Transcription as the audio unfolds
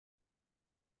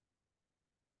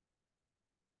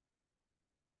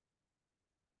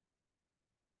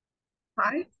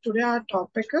Hi, today our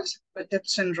topic is Behcet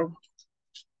syndrome.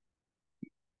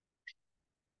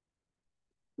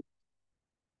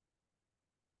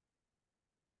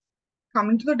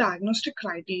 Coming to the diagnostic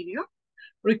criteria,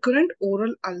 recurrent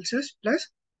oral ulcers plus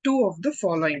two of the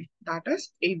following. That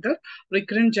is either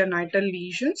recurrent genital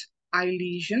lesions, eye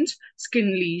lesions,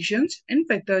 skin lesions, and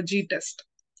Pathergy test.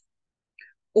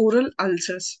 Oral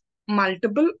ulcers,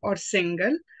 multiple or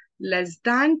single, less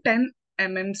than 10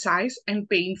 mm size and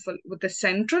painful with a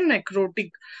central yellowish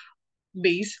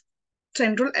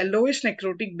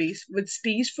necrotic base which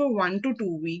stays for 1 to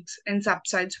 2 weeks and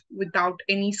subsides without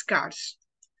any scars.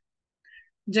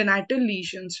 Genital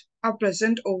lesions are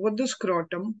present over the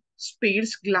scrotum,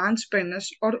 spades, glans,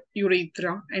 penis, or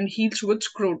urethra, and heals with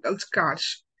scrotal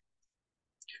scars.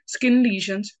 Skin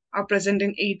lesions are present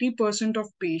in 80% of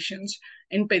patients.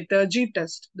 In Pathergy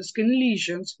test, the skin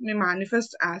lesions may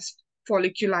manifest as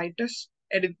folliculitis,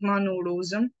 erythema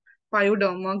nodosum,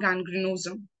 pyoderma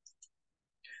gangrenosum.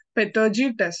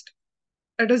 Pathergy test.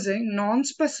 It is a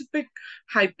non-specific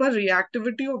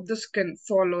hyperreactivity of the skin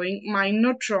following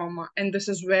minor trauma, and this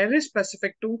is very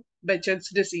specific to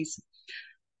Behcet's disease.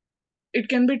 It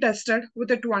can be tested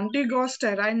with a 20 gauge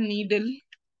sterile needle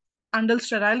under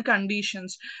sterile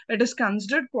conditions. It is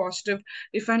considered positive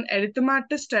if an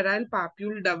erythematous sterile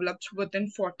papule develops within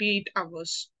 48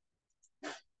 hours.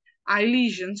 Eye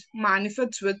lesions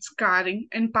manifest with scarring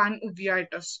and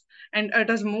panuveitis, and it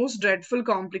has most dreadful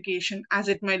complication as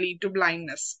it may lead to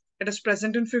blindness. It is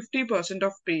present in 50%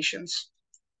 of patients.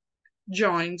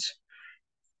 Joints.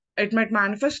 It might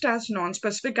manifest as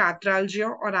non-specific arthralgia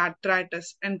or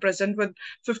arthritis and present with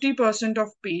 50% of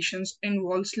patients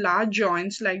involves large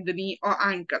joints like the knee or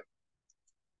ankle.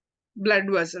 Blood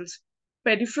vessels.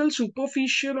 Peripheral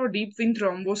superficial or deep vein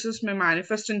thrombosis may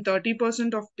manifest in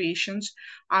 30% of patients.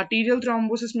 Arterial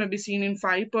thrombosis may be seen in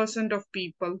 5% of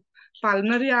people.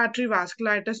 Pulmonary artery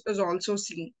vasculitis is also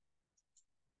seen.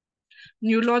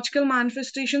 Neurological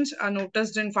manifestations are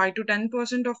noticed in 5 to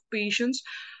 10% of patients.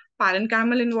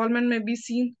 Parenchymal involvement may be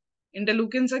seen.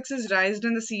 Interleukin 6 is raised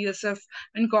in the CSF,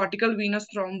 and cortical venous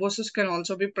thrombosis can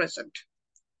also be present.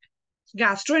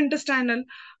 Gastrointestinal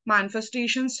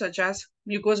manifestations such as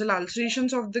mucosal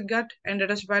ulcerations of the gut, and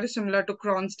it is very similar to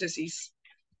Crohn's disease.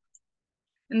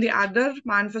 And the other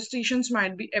manifestations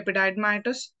might be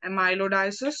epididymitis,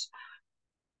 amyloidosis,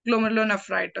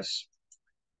 glomerulonephritis.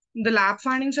 The lab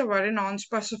findings are very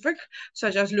non-specific,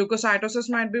 such as leukocytosis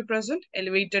might be present,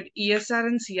 elevated ESR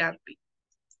and CRP.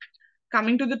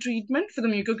 Coming to the treatment, for the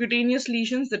mucocutaneous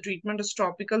lesions, the treatment is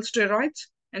topical steroids,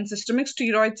 and systemic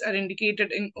steroids are indicated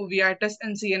in uveitis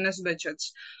and CNS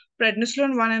Behcet's.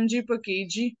 Prednisolone 1 mg per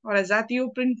kg or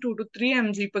azathioprine 2 to 3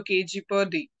 mg per kg per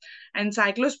day, and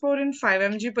cyclosporin 5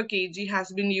 mg per kg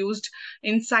has been used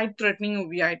in sight-threatening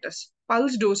uveitis.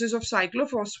 Pulse doses of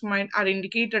cyclophosphamide are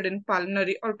indicated in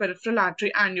pulmonary or peripheral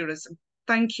artery aneurysm.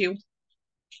 Thank you.